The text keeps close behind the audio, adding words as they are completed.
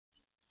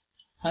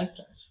Hi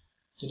friends,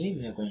 today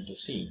we are going to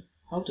see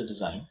how to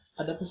design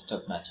a double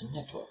stub matching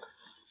network.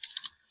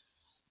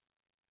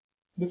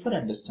 Before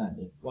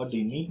understanding what do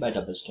you mean by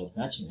double stub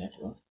matching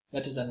network,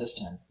 let us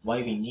understand why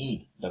we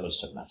need double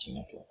stub matching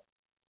network.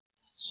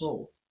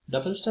 So,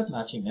 double stub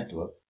matching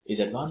network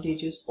is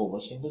advantageous over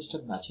single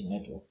stub matching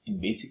network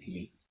in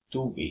basically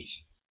two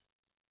ways.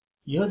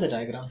 Here the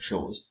diagram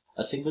shows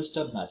a single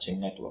stub matching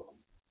network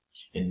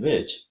in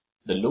which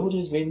the load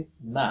is being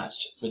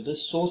matched with the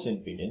source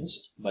impedance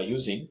by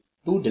using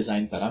two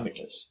design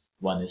parameters.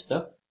 One is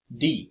the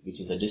D, which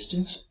is the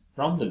distance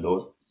from the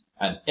load,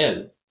 and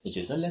L, which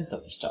is the length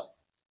of the stub.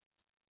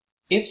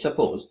 If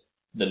suppose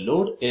the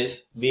load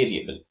is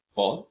variable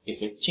or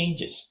if it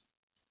changes,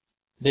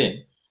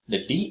 then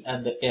the D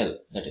and the L,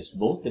 that is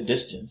both the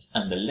distance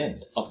and the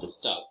length of the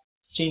stub,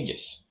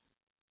 changes.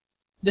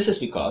 This is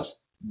because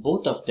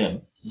both of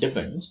them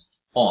depends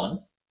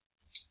on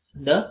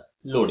the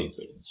load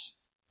impedance.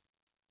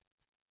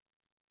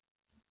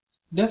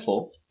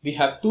 Therefore, we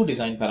have two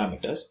design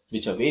parameters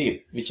which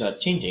are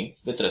changing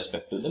with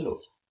respect to the load.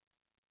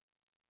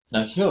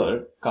 Now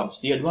here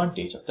comes the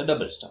advantage of the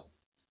double stub.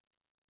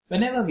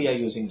 Whenever we are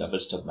using double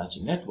stub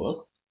matching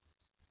network,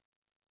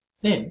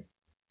 then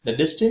the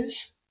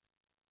distance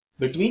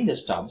between the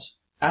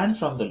stubs and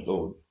from the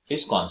load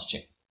is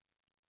constant.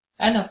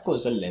 And of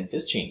course the length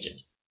is changing.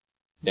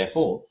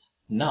 Therefore,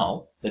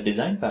 now the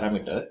design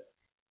parameter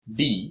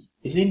D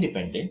is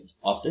independent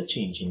of the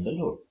change in the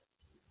load.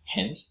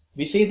 Hence,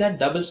 we say that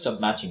double stub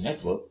matching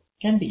network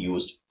can be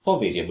used for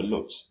variable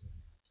loads.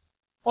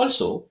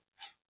 Also,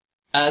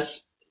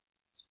 as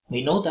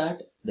we know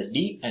that the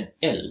D and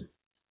L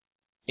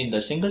in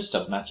the single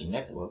stub matching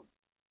network,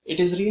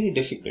 it is really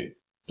difficult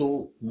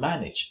to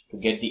manage to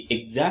get the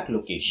exact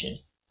location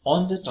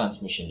on the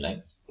transmission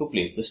line to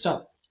place the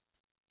stub.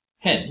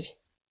 Hence,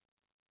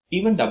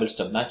 even double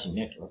stub matching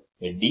network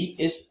where D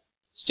is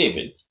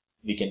stable,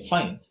 we can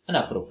find an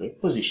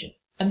appropriate position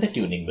and the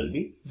tuning will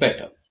be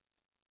better.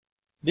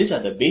 These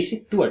are the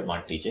basic two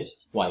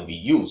advantages why we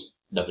use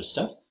double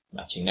stub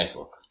matching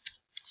network.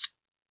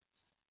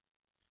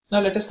 Now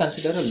let us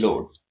consider a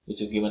load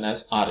which is given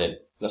as RL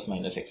plus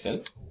minus XL,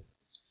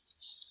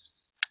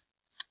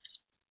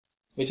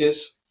 which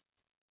is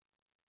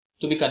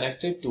to be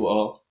connected to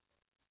a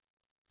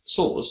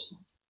source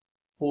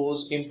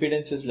whose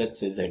impedance is,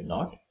 let's say,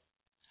 Z0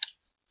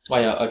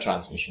 via a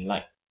transmission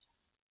line.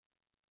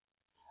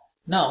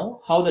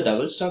 Now, how the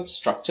double stub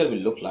structure will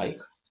look like?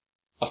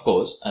 Of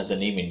course, as the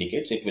name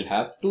indicates, it will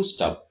have two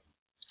stubs.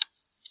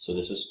 So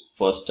this is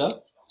first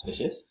stub, this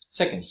is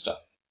second stub.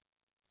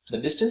 The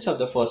distance of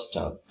the first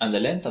stub and the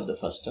length of the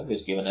first stub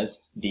is given as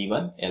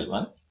D1,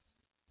 L1,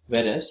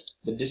 whereas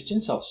the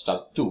distance of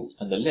stub 2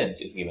 and the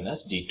length is given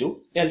as D2,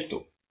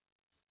 L2.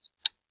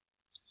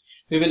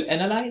 We will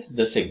analyze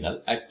the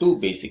signal at two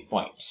basic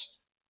points,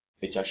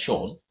 which are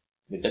shown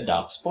with the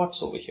dark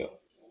spots over here.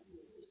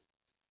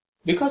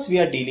 Because we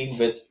are dealing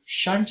with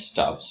shunt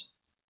stubs,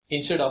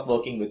 instead of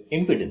working with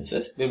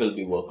impedances, we will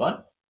be working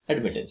on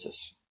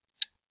admittances.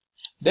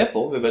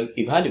 Therefore, we will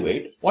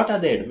evaluate what are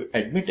the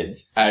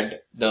admittance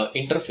at the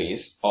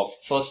interface of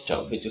first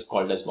stub, which is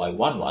called as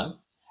Y11,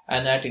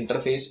 and at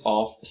interface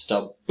of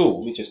stub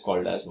 2, which is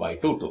called as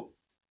Y22.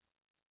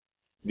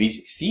 We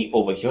see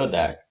over here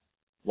that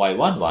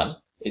Y11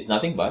 is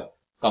nothing but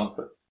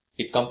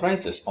it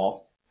comprises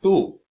of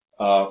two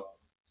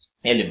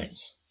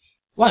elements.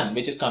 One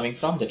which is coming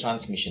from the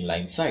transmission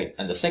line side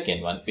and the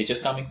second one which is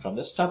coming from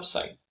the stub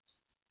side.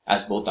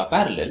 As both are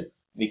parallel,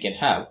 we can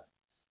have,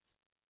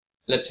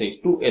 let's say,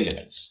 two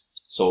elements.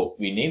 So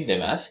we name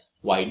them as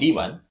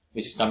YD1,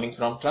 which is coming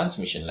from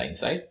transmission line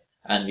side,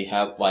 and we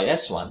have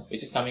YS1,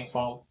 which is coming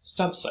from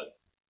stub side.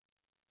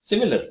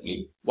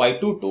 Similarly,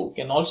 Y22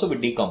 can also be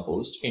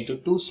decomposed into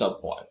two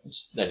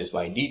subpoints, that is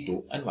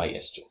YD2 and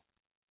YS2.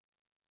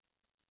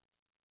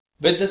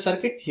 With the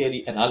circuit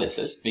theory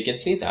analysis, we can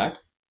say that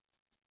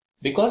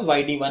because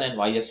YD1 and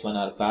YS1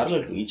 are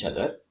parallel to each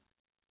other,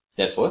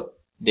 therefore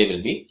they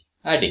will be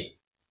adding.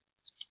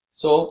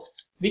 So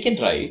we can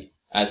write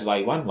as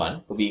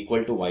Y11 to be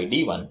equal to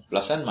YD1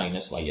 plus and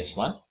minus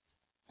YS1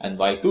 and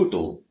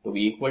Y22 to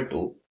be equal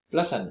to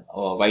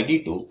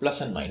YD2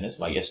 plus and minus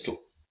YS2.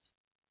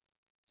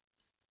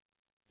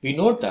 We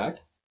note that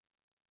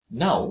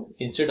now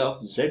instead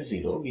of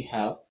Z0 we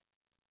have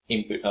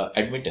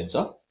admittance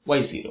of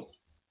Y0.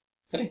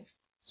 Correct?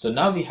 So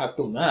now we have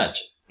to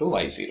match to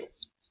Y0.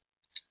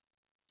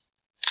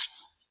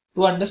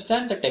 To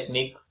understand the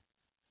technique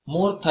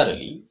more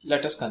thoroughly,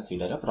 let us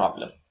consider a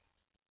problem.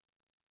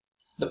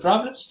 The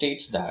problem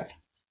states that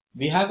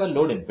we have a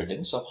load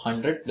impedance of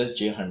 100 plus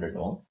J100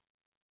 ohm,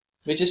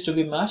 which is to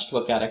be matched to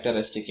a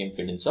characteristic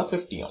impedance of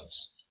 50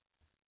 ohms.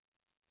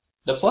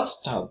 The first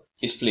stub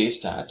is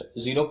placed at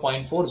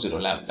 0.40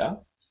 lambda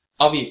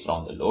away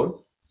from the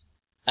load,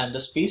 and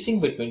the spacing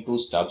between two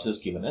stubs is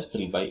given as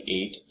 3 by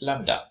 8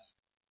 lambda.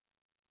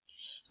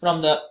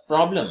 From the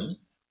problem,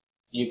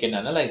 you can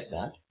analyze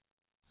that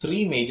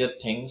three major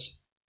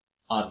things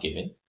are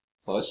given.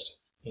 First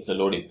is the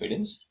load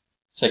impedance.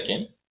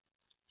 Second,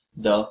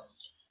 the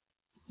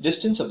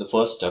distance of the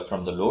first stub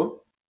from the load.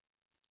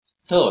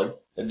 Third,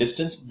 the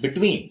distance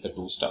between the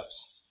two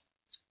stubs.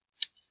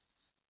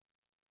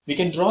 We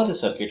can draw the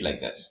circuit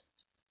like this.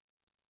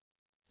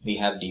 We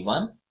have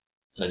D1,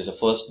 that is the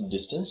first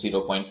distance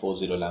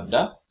 0.40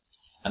 lambda,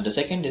 and the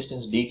second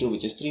distance D2,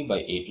 which is 3 by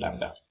 8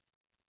 lambda.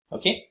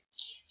 Okay,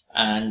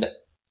 and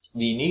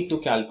we need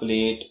to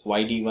calculate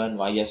YD1,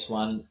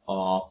 YS1,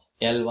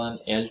 L1,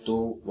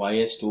 L2,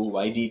 YS2,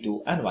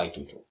 YD2 and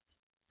Y22.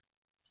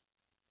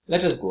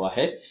 Let us go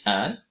ahead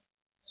and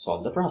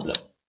solve the problem.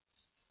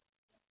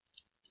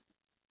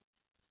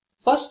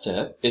 First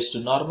step is to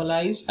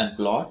normalize and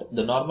plot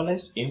the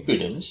normalized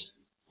impedance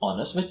on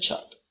a Smith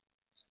chart.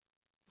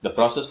 The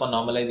process for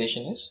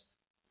normalization is,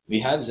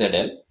 we have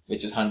ZL,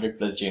 which is 100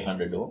 plus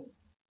J100 ohm.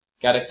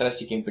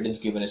 Characteristic impedance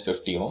given is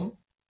 50 ohm.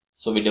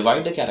 So we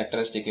divide the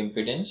characteristic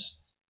impedance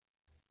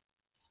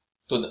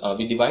to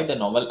we divide the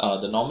normal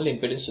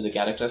impedance to the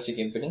characteristic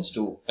impedance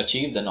to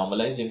achieve the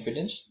normalized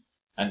impedance,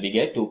 and we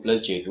get 2 plus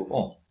J2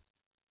 ohm,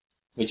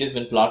 which has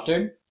been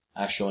plotted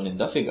as shown in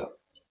the figure.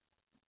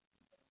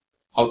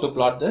 How to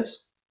plot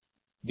this?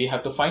 We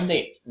have to find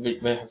the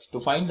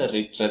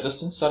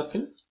resistance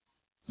circle,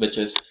 which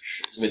is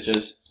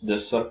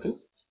this circle,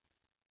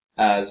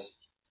 as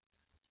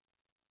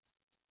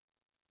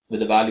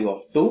with a value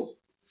of 2,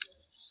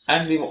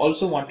 and we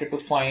also wanted to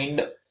find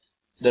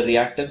the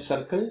reactance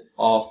circle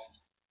of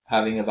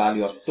having a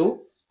value of 2,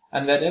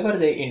 and wherever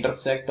they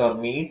intersect or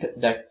meet,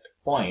 that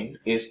point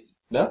is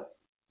the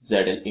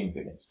ZL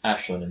impedance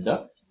as shown in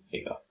the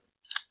figure.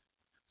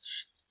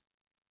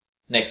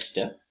 Next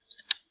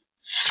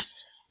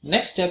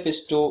step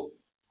is to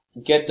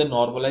get the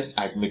normalized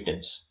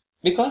admittance,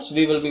 because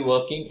we will be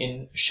working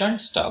in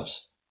shunt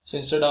stubs. So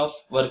instead of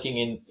working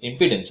in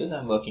impedances, I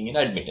am working in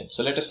admittance.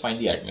 So let us find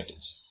the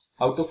admittance.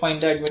 How to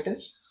find the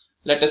admittance?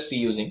 Let us see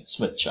using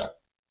Smith chart.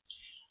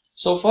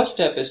 So first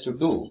step is to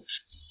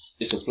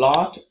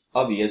plot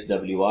a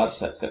VSWR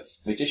circle,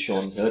 which is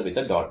shown here with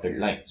the dotted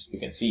lines. You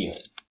can see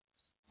here.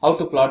 How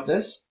to plot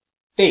this?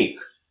 Take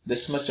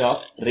this much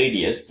of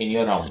radius in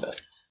your rounder.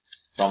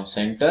 From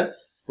center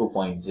to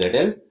point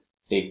ZL,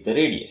 take the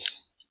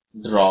radius.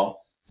 Draw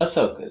a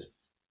circle.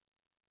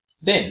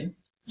 Then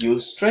you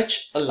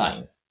stretch a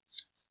line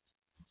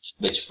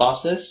which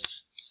passes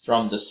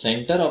from the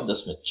center of the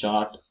Smith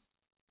chart,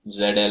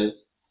 ZL,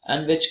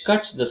 and which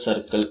cuts the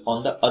circle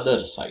on the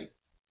other side.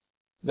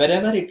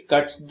 Wherever it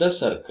cuts the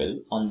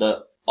circle on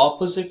the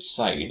opposite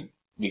side,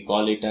 we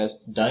call it as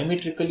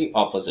diametrically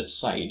opposite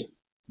side.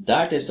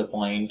 That is the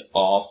point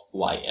of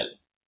YL.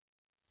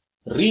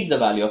 Read the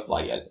value of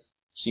YL.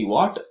 See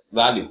what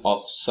value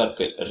of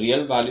circle,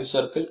 real value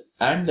circle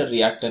and the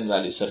reactant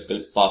value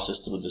circle passes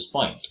through this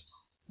point.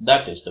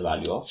 That is the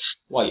value of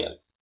YL.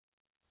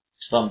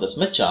 From the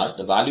Smith chart,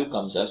 the value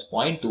comes as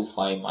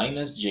 0.25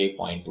 minus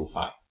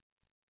J0.25.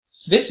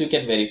 This you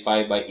can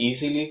verify by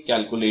easily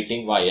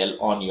calculating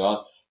YL on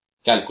your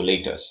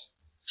calculators.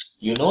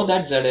 You know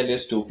that ZL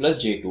is 2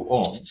 plus J2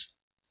 ohm.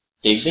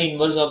 Take the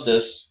inverse of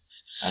this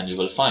and you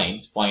will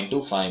find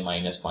 0.25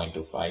 minus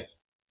 0.25.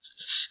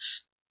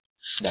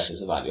 That is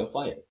the value of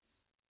YL.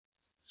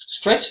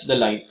 Stretch the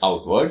line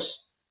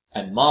outwards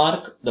and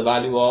mark the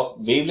value of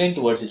wavelength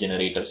towards the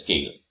generator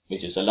scale,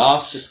 which is the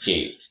last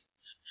scale.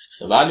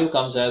 The value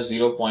comes as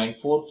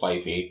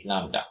 0.458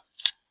 lambda.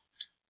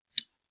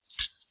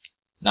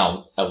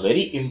 Now, a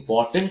very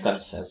important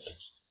concept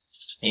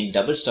in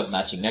double stub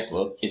matching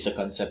network is the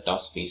concept of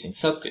spacing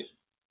circle.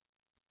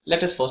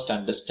 Let us first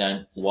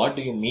understand what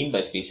do you mean by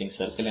spacing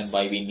circle and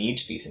why we need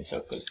spacing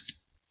circle.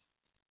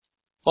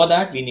 For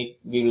that, we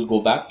will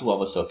go back to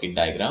our circuit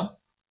diagram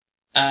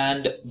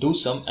and do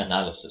some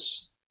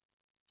analysis.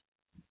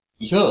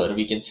 Here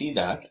we can see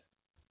that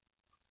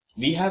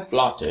we have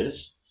plotted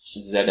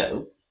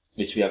ZL,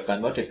 which we have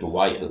converted to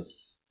YL.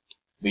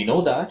 We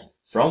know that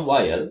from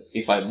YL,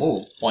 if I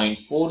move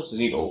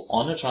 0.40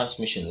 on a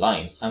transmission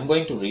line, I'm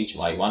going to reach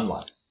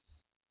Y11.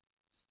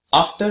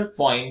 After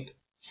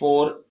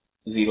 0.40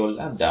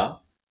 lambda,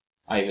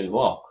 I will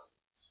walk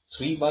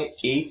 3 by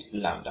 8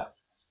 lambda.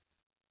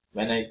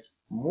 When I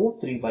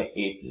move 3 by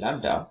 8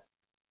 lambda,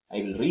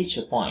 I will reach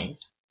a point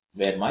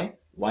where my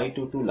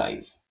Y22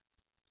 lies.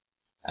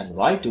 And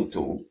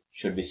Y22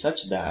 should be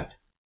such that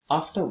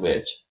after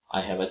which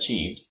I have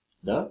achieved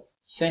the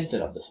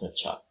center of the Smith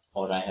chart,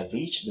 or I have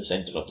reached the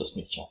center of the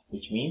Smith chart,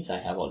 which means I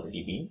have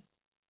already been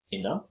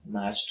in a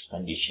matched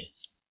condition.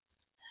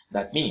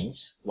 That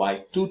means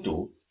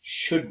Y22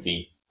 should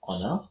be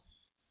on a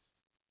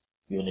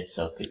unit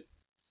circle,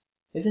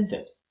 isn't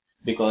it?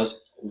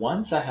 Because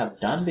once I have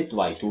done with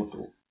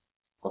Y22,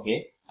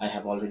 okay, I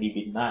have already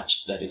been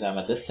matched. That is, I am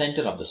at the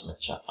center of the Smith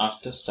chart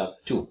after stub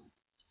 2.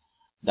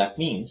 That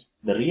means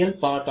the real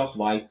part of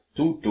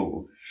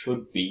Y22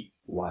 should be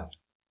 1.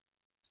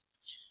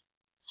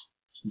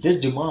 This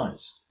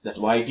demands that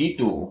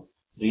YD2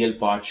 real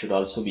part should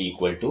also be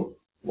equal to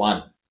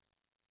 1.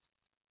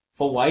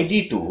 For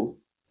YD2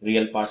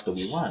 real part to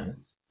be 1,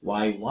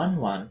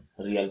 Y11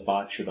 real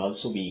part should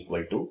also be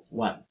equal to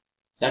 1.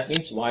 That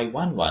means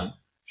Y11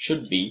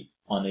 should be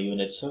on a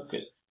unit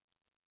circle.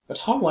 But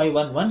how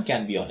y11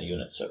 can be on a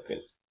unit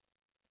circle?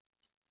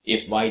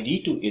 If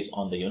yd2 is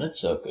on the unit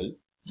circle,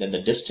 then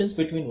the distance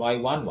between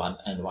y11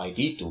 and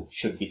yd2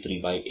 should be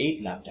 3 by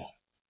 8 lambda.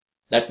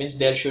 That means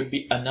there should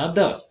be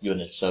another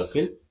unit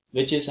circle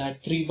which is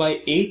at 3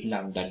 by 8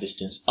 lambda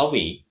distance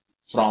away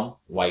from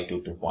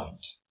y22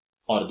 point,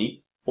 or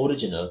the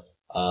original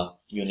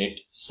unit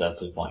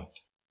circle point.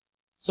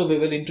 So we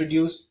will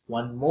introduce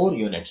one more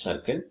unit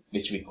circle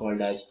which we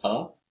called as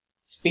a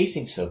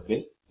spacing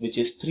circle, which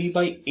is 3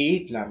 by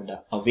 8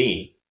 lambda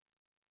away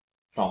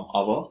from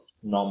our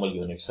normal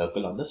unit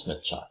circle on the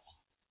Smith chart.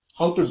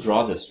 How to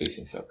draw the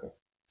spacing circle?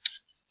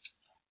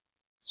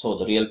 So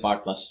the real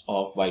part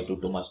of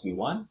y22 must be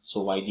 1,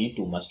 so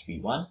yd2 must be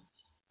 1.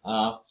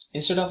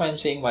 Instead of I'm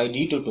saying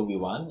yd2 to be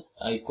 1,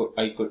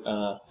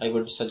 I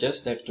would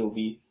suggest that to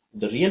be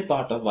the real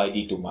part of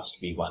yd2 must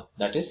be 1.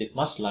 That is, it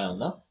must lie on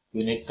the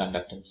unit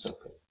conductance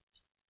circle.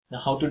 Now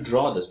how to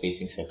draw the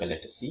spacing circle,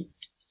 let us see.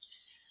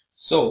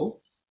 So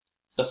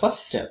the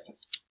first step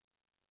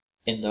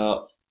in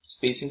the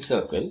spacing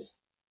circle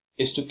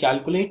is to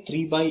calculate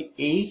 3 by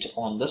 8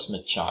 on the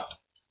Smith chart.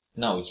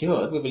 Now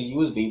here we will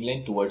use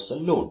wavelength towards the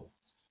load,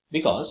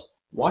 because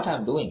what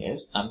I'm doing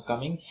is I'm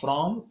coming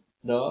from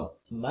the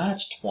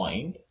matched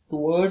point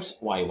towards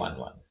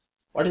y11.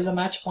 What is the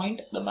match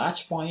point? The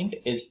match point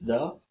is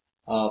the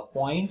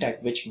point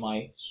at which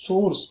my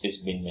source is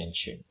being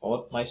mentioned,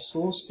 or my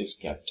source is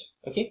kept.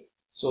 Okay,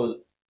 so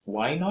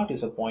y0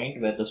 is a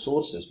point where the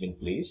source has been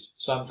placed.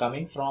 So I'm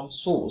coming from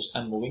source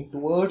and moving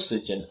towards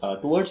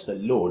the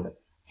load.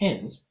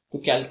 Hence, to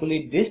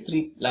calculate this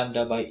 3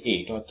 lambda by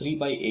 8 or 3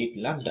 by 8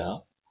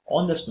 lambda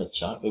on the Smith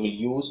chart, we will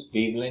use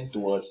wavelength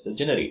towards the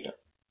generator.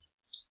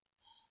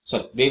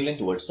 Sorry, wavelength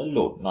towards the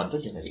load, not the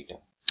generator.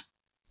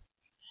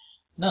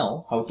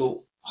 Now, how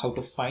to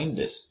find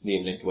this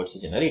wavelength towards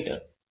the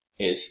generator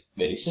is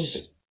very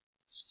simple.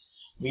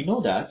 We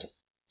know that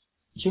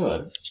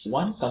here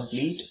one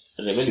complete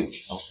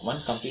revolution of one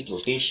complete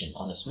rotation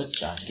on a Smith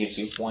chart gives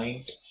you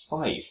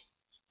 0.5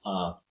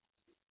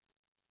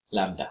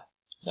 lambda.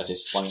 That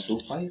is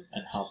 0.25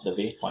 and half the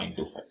way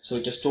 0.25. So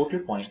it is total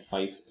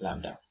 0.5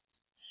 lambda.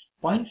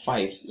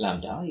 0.5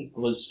 lambda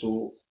equals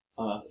to,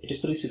 it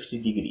is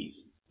 360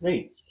 degrees,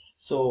 right?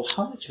 So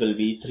how much will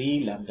be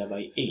 3 lambda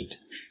by 8?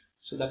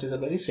 So that is a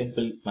very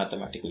simple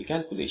mathematical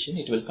calculation.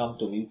 It will come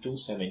to be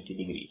 270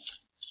 degrees.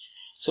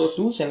 So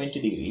 270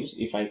 degrees,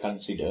 if I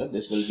consider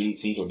this will be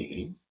 0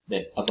 degree,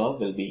 then above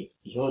will be,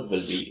 here will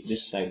be,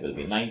 this side will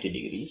be 90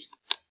 degrees,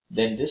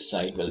 then this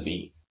side will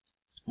be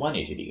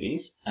 180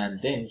 degrees, and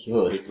then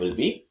here it will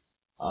be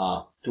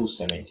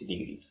 270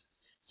 degrees.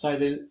 So I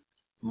will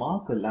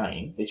mark a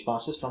line which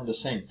passes from the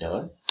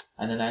center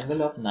and an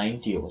angle of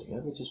 90 over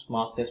here, which is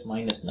marked as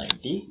minus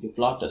 90. You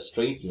plot a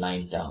straight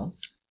line down.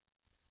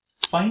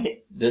 Find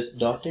this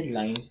dotted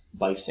line's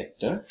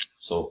bisector.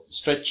 So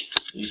stretch,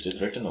 it is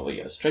written over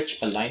here, stretch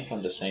a line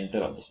from the center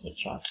of the Smith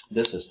chart.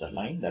 This is the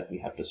line that we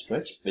have to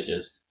stretch, which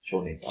is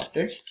shown in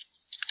dotted.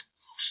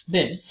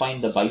 Then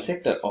find the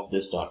bisector of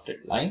this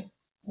dotted line,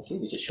 okay,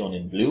 which is shown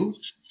in blue.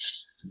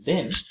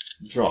 Then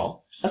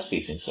draw a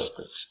spacing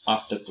circle.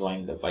 After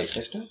drawing the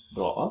bisector,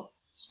 draw a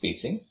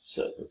spacing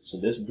circle. So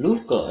this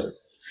blue curve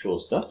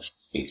shows the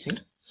spacing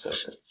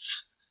circle.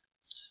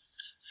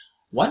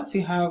 Once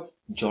you have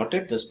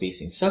jotted the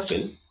spacing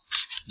circle,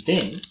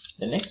 then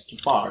the next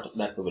part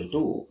that we will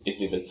do is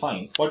we will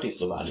find what is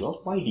the value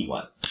of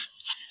yd1.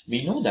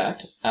 We know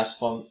that as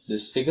from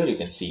this figure you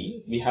can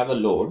see, we have a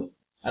load,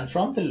 and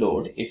from the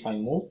load, if I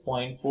move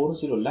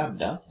 0.40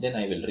 lambda, then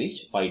I will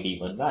reach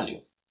yd1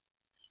 value.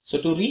 So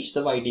to reach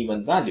the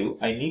yd1 value,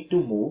 I need to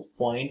move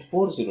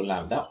 0.40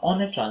 lambda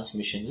on a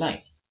transmission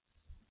line.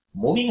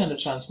 Moving on a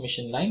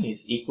transmission line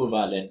is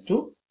equivalent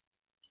to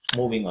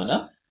moving on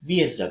a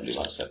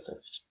VSWR circle.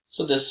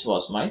 So this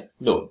was my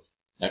load,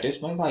 that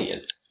is my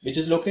YL, which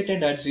is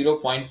located at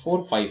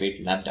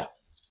 0.458 lambda.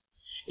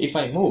 If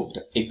I moved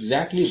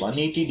exactly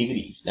 180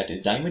 degrees, that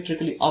is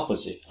diametrically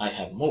opposite, I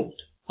have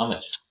moved how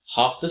much?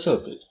 Half the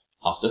circle.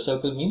 Half the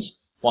circle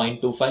means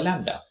 0.25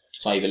 lambda.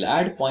 So I will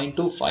add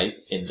 0.25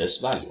 in this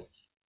value.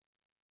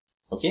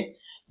 Okay,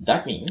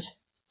 that means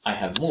I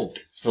have moved.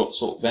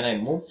 So when I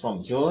move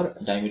from here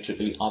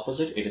diametrically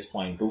opposite, it is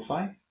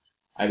 0.25.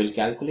 I will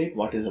calculate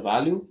what is the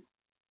value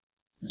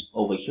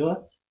over here.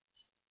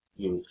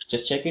 You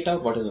just check it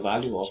out. What is the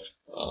value of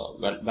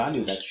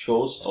value that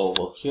shows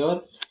over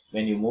here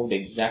when you moved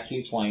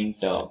exactly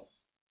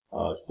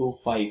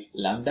 0.25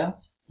 lambda,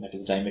 that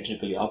is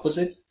diametrically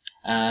opposite.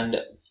 And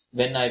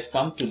when I've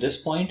come to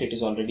this point, it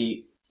is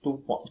already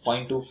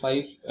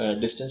 0.25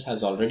 distance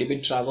has already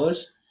been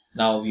traversed.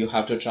 Now you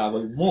have to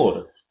travel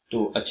more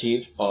to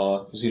achieve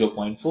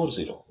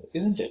 0.40,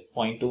 isn't it?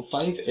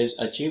 0.25 is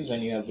achieved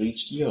when you have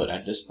reached here.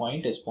 At this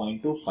point is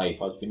 0.25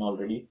 has been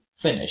already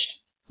finished.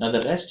 Now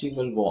the rest you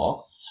will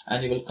walk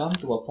and you will come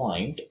to a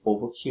point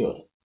over here.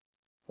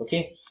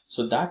 Okay,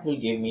 so that will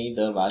give me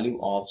the value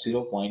of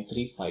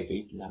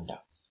 0.358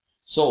 lambda.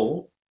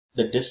 So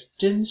the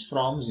distance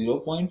from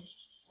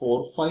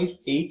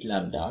 0.458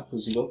 lambda to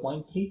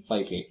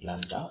 0.358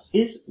 lambda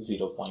is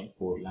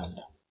 0.4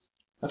 lambda.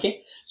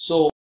 Okay,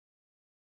 so